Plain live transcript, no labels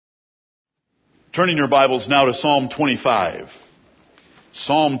Turning your Bibles now to Psalm 25.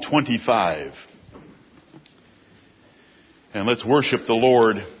 Psalm 25. And let's worship the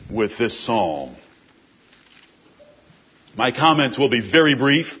Lord with this psalm. My comments will be very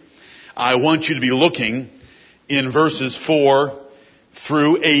brief. I want you to be looking in verses 4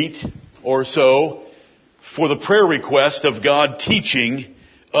 through 8 or so for the prayer request of God teaching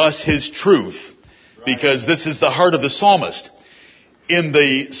us His truth. Because this is the heart of the psalmist. In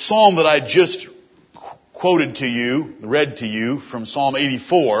the psalm that I just quoted to you, read to you from Psalm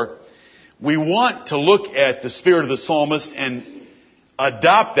 84, we want to look at the spirit of the psalmist and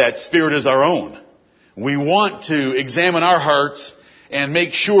adopt that spirit as our own. We want to examine our hearts and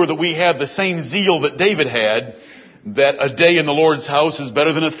make sure that we have the same zeal that David had, that a day in the Lord's house is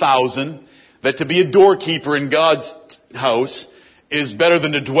better than 1,000, that to be a doorkeeper in God's house is better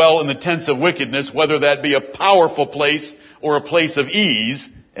than to dwell in the tents of wickedness, whether that be a powerful place or a place of ease,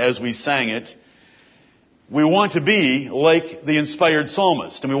 as we sang it. We want to be like the inspired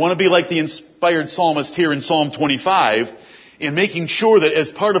psalmist. And we want to be like the inspired psalmist here in Psalm 25 in making sure that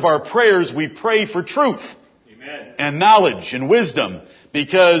as part of our prayers we pray for truth. Amen. And knowledge and wisdom,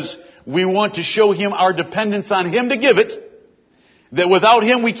 because we want to show Him our dependence on Him to give it, that without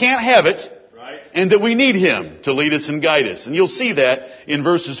Him we can't have it, and that we need Him to lead us and guide us. And you'll see that in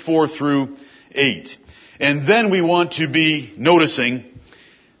verses 4 through 8. And then we want to be noticing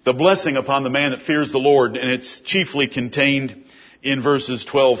the blessing upon the man that fears the Lord, and it's chiefly contained in verses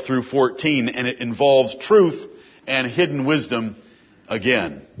 12 through 14, and it involves truth and hidden wisdom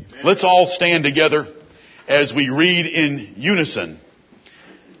again. Amen. Let's all stand together as we read in unison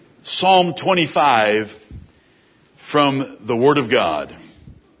Psalm 25 from the Word of God.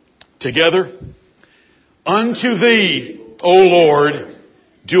 Together. Unto Thee, O Lord,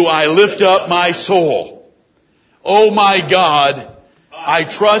 do I lift up my soul. O my God, I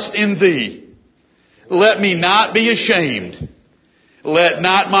trust in Thee. Let me not be ashamed. Let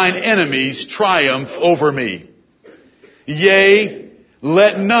not mine enemies triumph over me. Yea,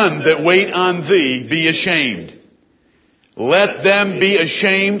 let none that wait on Thee be ashamed. Let them be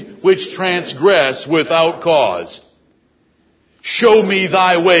ashamed which transgress without cause. Show me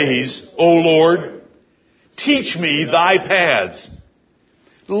Thy ways, O Lord. Teach me Thy paths.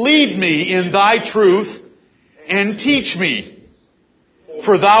 Lead me in Thy truth and teach me.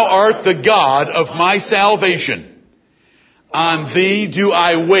 For Thou art the God of my salvation. On Thee do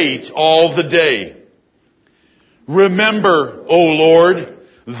I wait all the day. Remember, O Lord,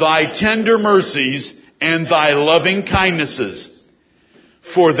 Thy tender mercies and Thy loving kindnesses,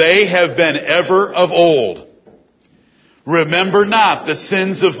 for they have been ever of old. Remember not the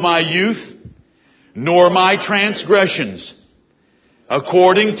sins of my youth, nor my transgressions.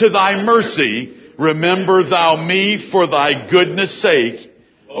 According to Thy mercy, remember Thou me for Thy goodness' sake,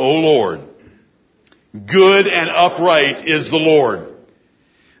 O Lord. Good and upright is the Lord.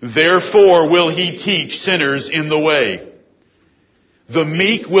 Therefore will He teach sinners in the way. The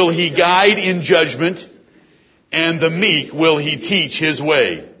meek will He guide in judgment, and the meek will He teach His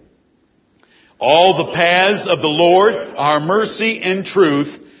way. All the paths of the Lord are mercy and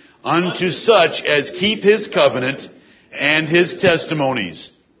truth unto such as keep His covenant and His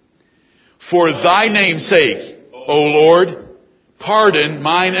testimonies. For Thy name's sake, O Lord, pardon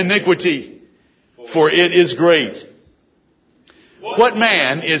mine iniquity, for it is great. What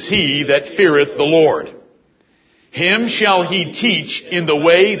man is he that feareth the Lord? Him shall He teach in the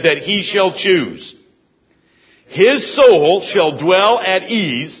way that he shall choose. His soul shall dwell at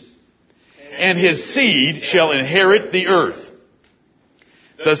ease, and his seed shall inherit the earth.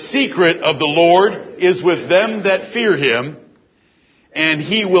 The secret of the Lord is with them that fear Him, and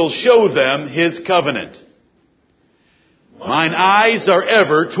He will show them His covenant. Mine eyes are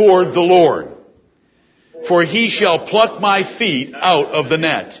ever toward the Lord, for He shall pluck my feet out of the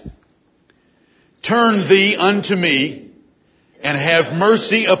net. Turn Thee unto me, and have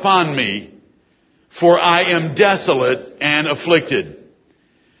mercy upon me, for I am desolate and afflicted.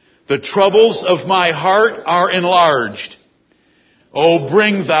 The troubles of my heart are enlarged. O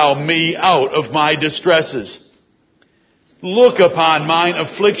bring Thou me out of my distresses. Look upon mine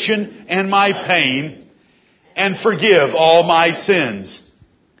affliction and my pain, and forgive all my sins.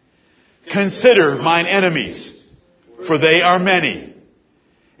 Consider mine enemies, for they are many,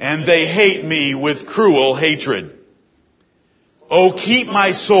 and they hate me with cruel hatred. O keep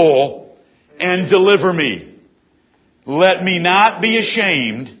my soul and deliver me. Let me not be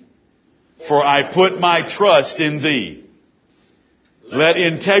ashamed, for I put my trust in Thee. Let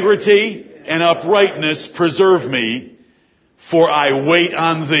integrity and uprightness preserve me, for I wait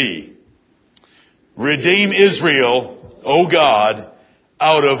on Thee. Redeem Israel, O God,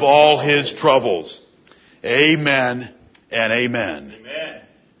 out of all his troubles. Amen and amen. Amen.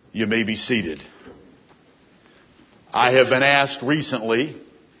 You may be seated. I have been asked recently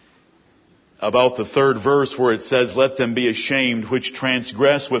about the third verse where it says, let them be ashamed which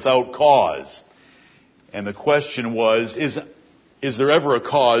transgress without cause. And the question was, is there ever a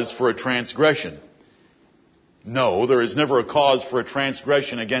cause for a transgression? No, there is never a cause for a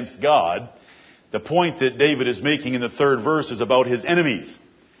transgression against God. The point that David is making in the third verse is about his enemies.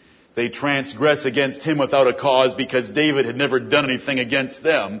 They transgress against him without a cause because David had never done anything against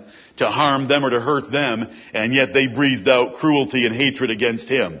them to harm them or to hurt them, and yet they breathed out cruelty and hatred against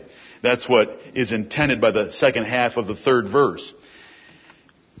him. That's what is intended by the second half of the third verse.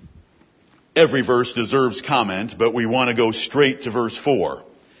 Every verse deserves comment, but we want to go straight to verse 4.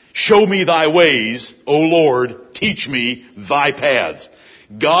 Show me thy ways, O Lord, teach me thy paths.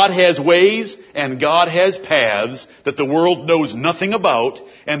 God has ways and God has paths that the world knows nothing about,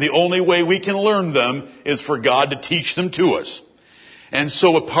 and the only way we can learn them is for God to teach them to us. And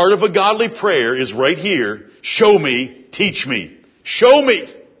so a part of a godly prayer is right here. Show me, teach me. Show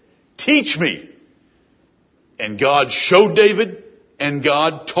me, teach me. And God showed David and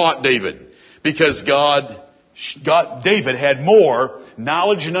God taught David. Because David had more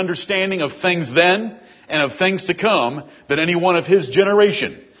knowledge and understanding of things then and of things to come than any one of his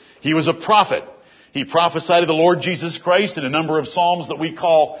generation. He was a prophet. He prophesied of the Lord Jesus Christ in a number of psalms that we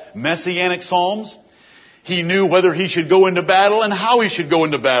call messianic psalms. He knew whether he should go into battle and how he should go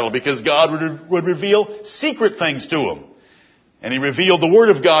into battle because God would reveal secret things to him. And he revealed the Word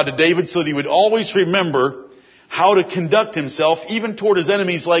of God to David so that he would always remember how to conduct himself even toward his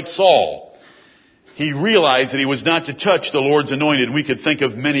enemies like Saul. He realized that he was not to touch the Lord's anointed. We could think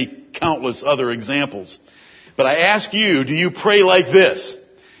of many countless other examples. But I ask you, do you pray like this?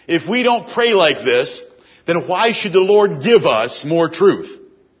 If we don't pray like this, then why should the Lord give us more truth?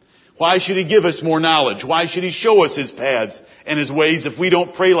 Why should He give us more knowledge? Why should He show us His paths and His ways if we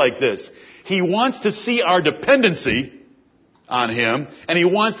don't pray like this? He wants to see our dependency on Him, and He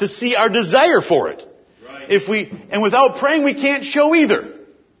wants to see our desire for it. Right. And without praying, we can't show either.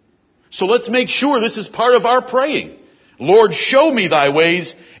 So let's make sure this is part of our praying. Lord, show me thy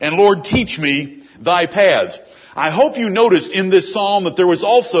ways, and Lord, teach me thy paths. I hope you noticed in this psalm that there was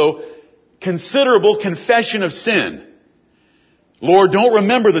also considerable confession of sin. Lord, don't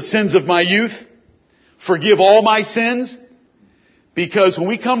remember the sins of my youth. Forgive all my sins. Because when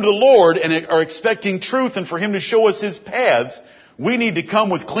we come to the Lord and are expecting truth and for Him to show us His paths, we need to come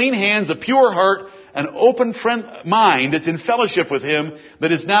with clean hands, a pure heart, an open mind that's in fellowship with Him,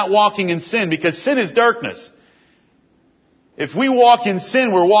 that is not walking in sin, because sin is darkness. If we walk in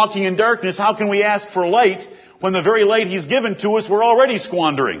sin, we're walking in darkness. How can we ask for light when the very light He's given to us we're already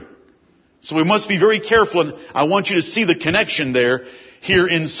squandering? So we must be very careful, and I want you to see the connection there here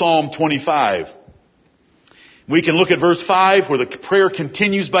in Psalm 25. We can look at verse 5 where the prayer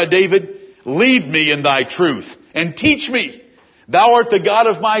continues by David. Lead me in thy truth and teach me. Thou art the God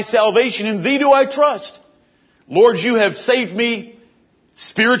of my salvation, in thee do I trust. Lord, you have saved me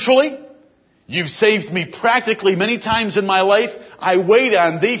spiritually. You've saved me practically many times in my life. I wait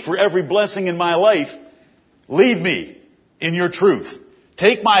on thee for every blessing in my life. Lead me in your truth.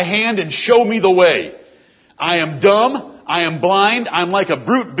 Take my hand and show me the way. I am dumb. I am blind. I'm like a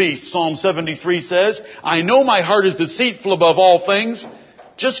brute beast, Psalm 73 says. I know my heart is deceitful above all things.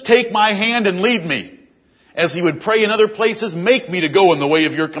 Just take my hand and lead me. As he would pray in other places, make me to go in the way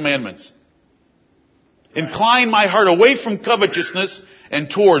of your commandments. Incline my heart away from covetousness and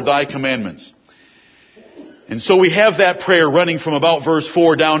toward thy commandments. And so we have that prayer running from about verse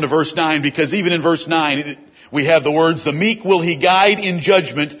 4 down to verse 9, because even in verse 9, we have the words, the meek will he guide in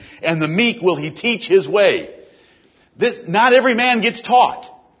judgment, and the meek will he teach his way. Not every man gets taught.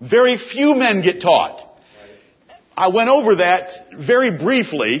 Very few men get taught. I went over that very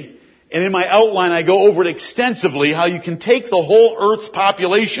briefly. And in my outline, I go over it extensively, how you can take the whole earth's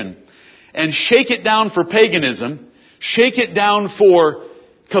population and shake it down for paganism, shake it down for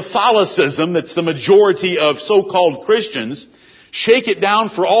Catholicism, that's the majority of so-called Christians, shake it down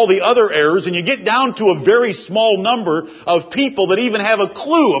for all the other errors, and you get down to a very small number of people that even have a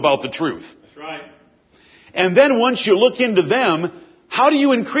clue about the truth. That's right. And then once you look into them, how do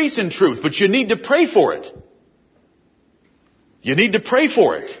you increase in truth? But you need to pray for it. You need to pray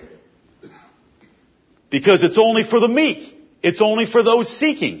for it. Because it's only for the meek. It's only for those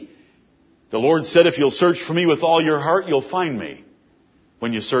seeking. The Lord said, if you'll search for me with all your heart, you'll find me.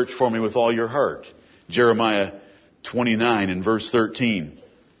 When you search for me with all your heart. Jeremiah 29 and verse 13.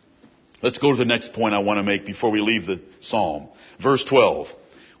 Let's go to the next point I want to make before we leave the psalm. Verse 12.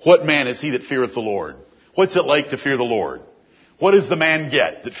 What man is he that feareth the Lord? What's it like to fear the Lord? What does the man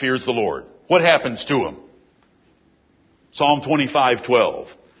get that fears the Lord? What happens to him? Psalm 25:12.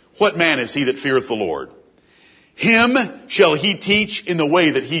 What man is he that feareth the Lord? Him shall he teach in the way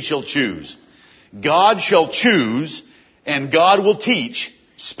that he shall choose. God shall choose and God will teach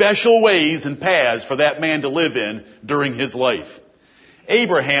special ways and paths for that man to live in during his life.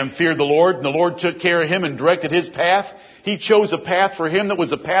 Abraham feared the Lord, and the Lord took care of him and directed his path. He chose a path for him that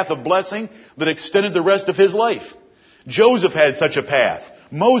was a path of blessing that extended the rest of his life. Joseph had such a path.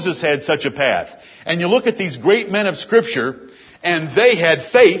 Moses had such a path. And you look at these great men of Scripture, and they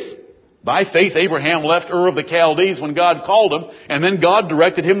had faith. By faith, Abraham left Ur of the Chaldees when God called him, and then God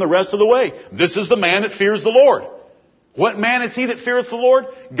directed him the rest of the way. This is the man that fears the Lord. What man is he that feareth the Lord?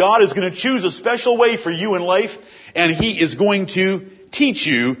 God is going to choose a special way for you in life, and he is going to teach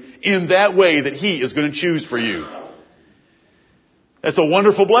you in that way that he is going to choose for you. That's a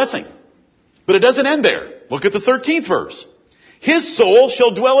wonderful blessing. But it doesn't end there. Look at the 13th verse. His soul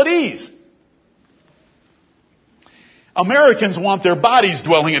shall dwell at ease. Americans want their bodies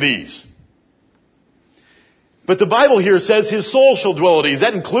dwelling at ease. But the Bible here says his soul shall dwell at ease.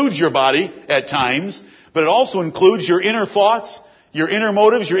 That includes your body at times, but it also includes your inner thoughts, your inner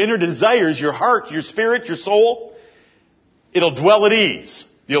motives, your inner desires, your heart, your spirit, your soul. It'll dwell at ease.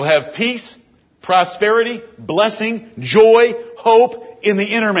 You'll have peace, prosperity, blessing, joy, hope in the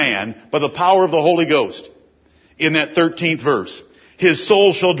inner man by the power of the Holy Ghost. In that 13th verse. His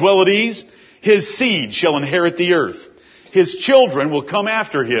soul shall dwell at ease. His seed shall inherit the earth. His children will come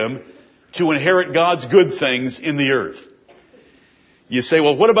after him to inherit God's good things in the earth. You say,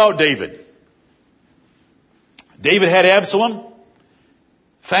 well, what about David? David had Absalom.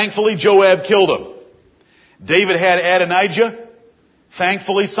 Thankfully, Joab killed him. David had Adonijah.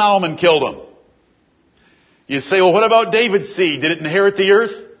 Thankfully, Solomon killed him. You say, well, what about David's seed? Did it inherit the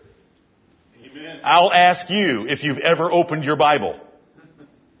earth? Amen. I'll ask you if you've ever opened your Bible.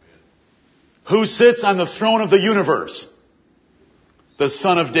 Who sits on the throne of the universe? The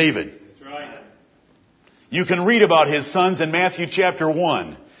son of David. That's right. You can read about his sons in Matthew chapter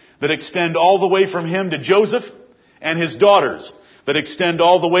 1 that extend all the way from him to Joseph, and his daughters that extend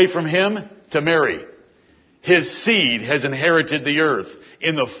all the way from him to Mary. His seed has inherited the earth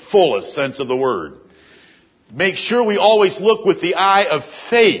in the fullest sense of the word. Make sure we always look with the eye of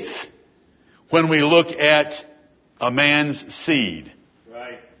faith when we look at a man's seed.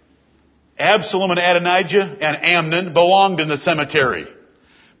 Right. Absalom and Adonijah and Amnon belonged in the cemetery.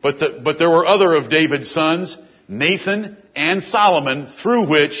 But there were other of David's sons, Nathan and Solomon, through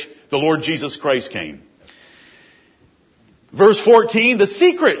which the Lord Jesus Christ came. Verse 14, the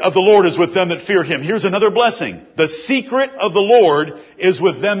secret of the Lord is with them that fear him. Here's another blessing. The secret of the Lord is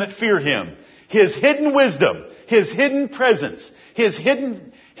with them that fear him. His hidden wisdom, his hidden presence, his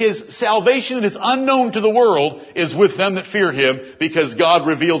salvation that is unknown to the world is with them that fear him because God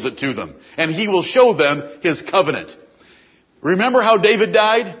reveals it to them. And he will show them his covenant. Remember how David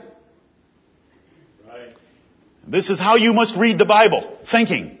died? Right. This is how you must read the Bible,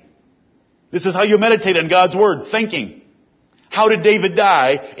 thinking. This is how you meditate on God's word, thinking. How did David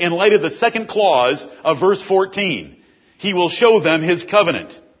die? In light of the second clause of verse 14. He will show them his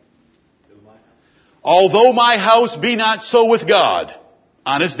covenant. Although my house be not so with God,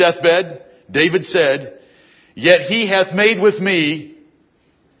 on his deathbed, David said, yet he hath made with me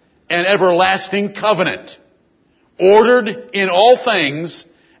an everlasting covenant, ordered in all things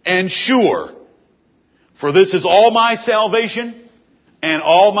and sure. For this is all my salvation and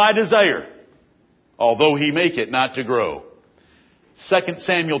all my desire, although he make it not to grow. 2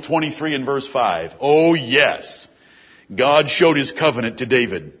 Samuel 23 and verse 5. Oh yes, God showed his covenant to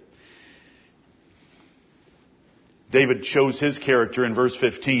David. David shows his character in verse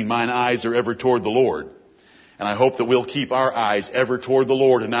 15. Mine eyes are ever toward the Lord. And I hope that we'll keep our eyes ever toward the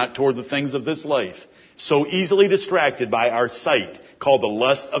Lord and not toward the things of this life. So easily distracted by our sight, called the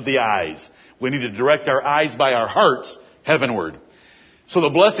lust of the eyes. We need to direct our eyes by our hearts heavenward. So the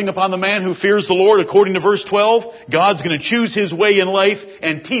blessing upon the man who fears the Lord, according to verse 12, God's going to choose his way in life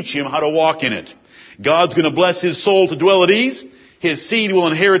and teach him how to walk in it. God's going to bless his soul to dwell at ease. His seed will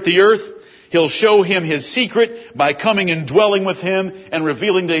inherit the earth. He'll show him his secret by coming and dwelling with him and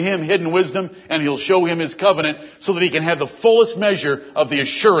revealing to him hidden wisdom, and he'll show him his covenant so that he can have the fullest measure of the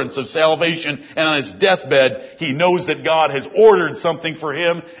assurance of salvation. And on his deathbed, he knows that God has ordered something for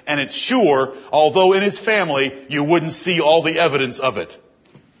him, and it's sure, although in his family you wouldn't see all the evidence of it.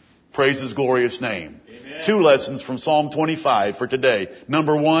 Praise his glorious name. Amen. 2 lessons from Psalm 25 for today.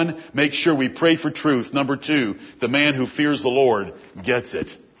 Number 1, make sure we pray for truth. Number 2, the man who fears the Lord gets it.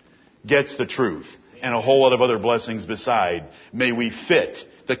 Gets the truth, and a whole lot of other blessings beside. May we fit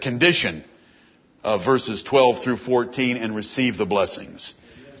the condition verses 12 through 14 and receive the blessings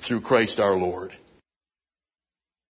through Christ our Lord.